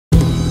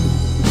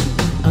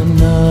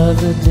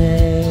another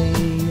day,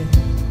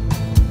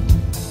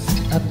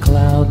 a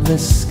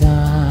cloudless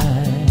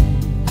sky.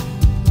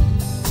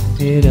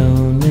 It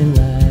only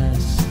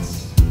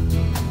lasts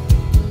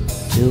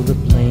till the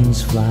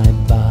planes fly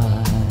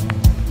by.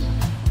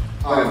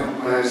 Hi,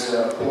 my name is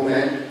Paul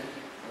Mann.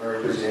 I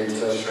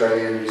represent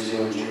Australia and New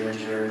Zealand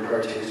geoengineering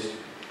protest.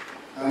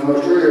 I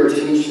draw your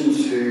attention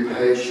to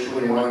page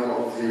 21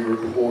 of the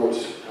report.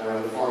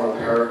 The final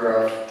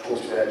paragraph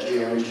talks about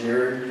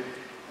geoengineering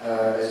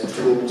as a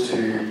tool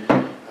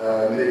to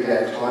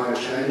mitigate climate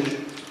change.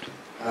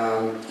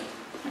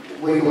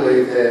 We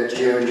believe that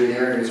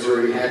geoengineering is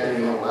already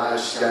happening on a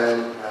large scale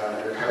in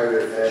a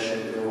covert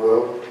fashion in the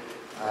world.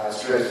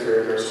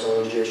 Stratospheric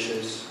aerosol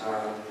injections,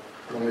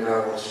 commonly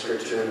known as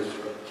strict terms of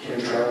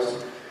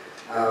chemtrails.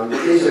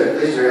 These are out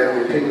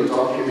there. People are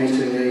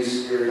documenting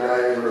these every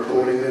day and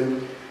recording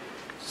them.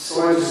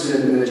 Scientists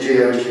in the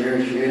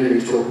geoengineering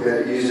community talk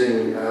about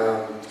using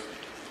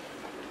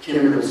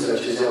chemicals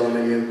such as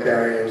aluminium,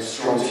 barium,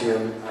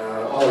 strontium,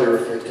 highly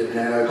reflective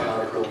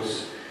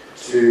nanoparticles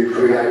to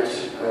create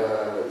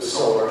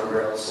solar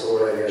umbrellas,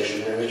 solar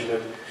radiation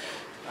management.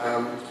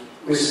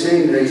 We're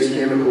seeing these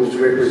chemicals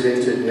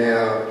represented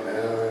now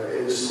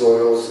in the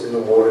soils, in the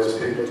waters.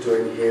 People are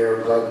doing air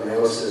and blood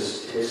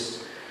analysis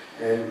tests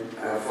and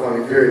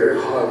finding very,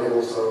 very high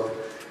levels of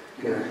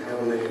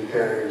aluminium,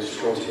 barium,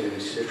 strontium,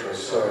 etc.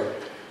 So,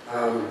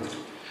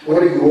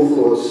 what are your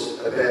thoughts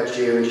about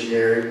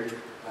geoengineering?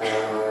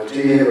 Do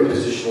you have a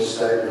positional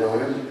statement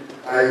on it?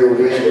 Are you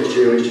aware that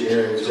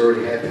geoengineering is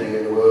already happening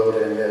in the world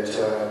and that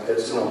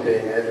it's not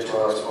being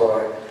advertised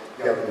by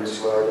governments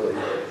globally?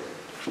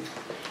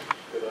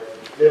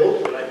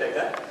 Neville, can I take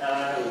that?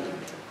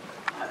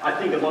 I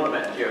think a lot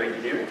about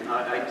geoengineering.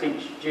 I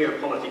teach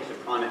geopolitics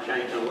of climate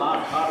change, and a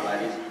large part of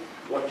that is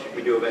what should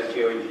we do about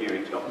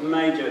geoengineering. It's got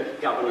major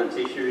governance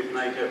issues,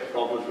 major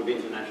problems with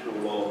international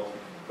law,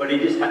 but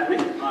it is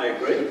happening, I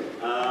agree.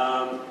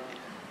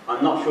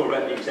 I'm not sure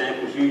about the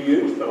examples you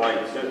use, but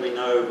I certainly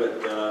know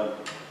that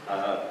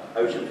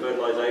ocean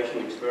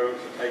fertilisation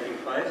experiments are taking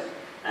place,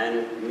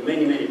 and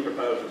many, many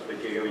proposals for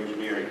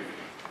geoengineering.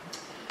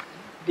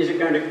 Is it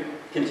going to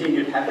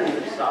continue to happen?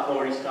 If it's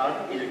already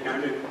started, is it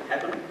going to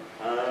happen?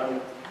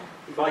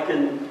 If I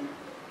can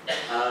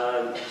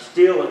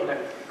steal a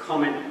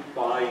comment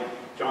by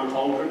John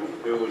Holdren,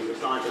 who was the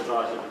science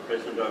advisor to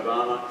President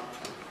Obama,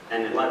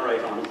 and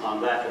elaborate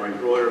on that or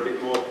embroider a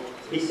bit more.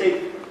 He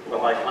said,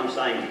 well, I'm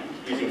saying,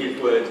 using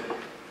his words,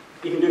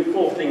 you can do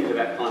 4 things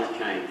about climate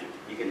change.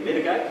 You can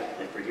mitigate,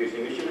 that's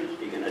reducing emissions,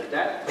 you can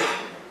adapt,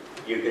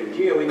 you can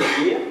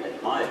geoengineer,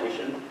 that's my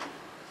addition,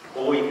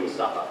 or you can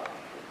suffer.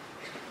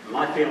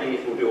 My feeling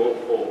is we'll do all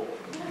 4.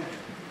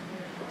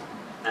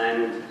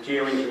 And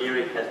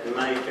geoengineering has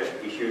major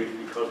issues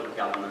because of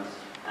governance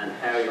and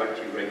how you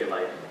actually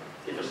regulate it.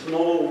 If a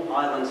small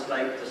island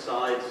state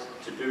decides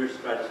to do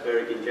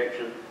stratospheric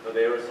injection of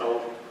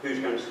aerosol, who's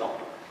going to stop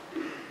them?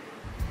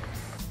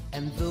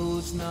 And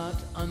those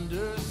not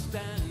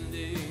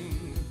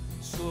understanding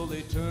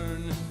slowly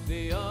turn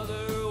the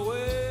other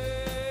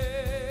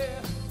way,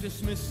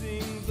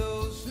 dismissing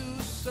those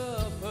who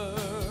suffer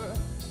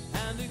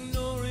and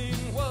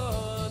ignoring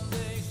what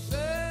they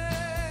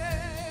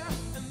say.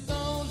 And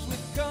those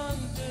with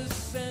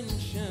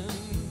condescension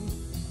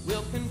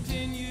will continue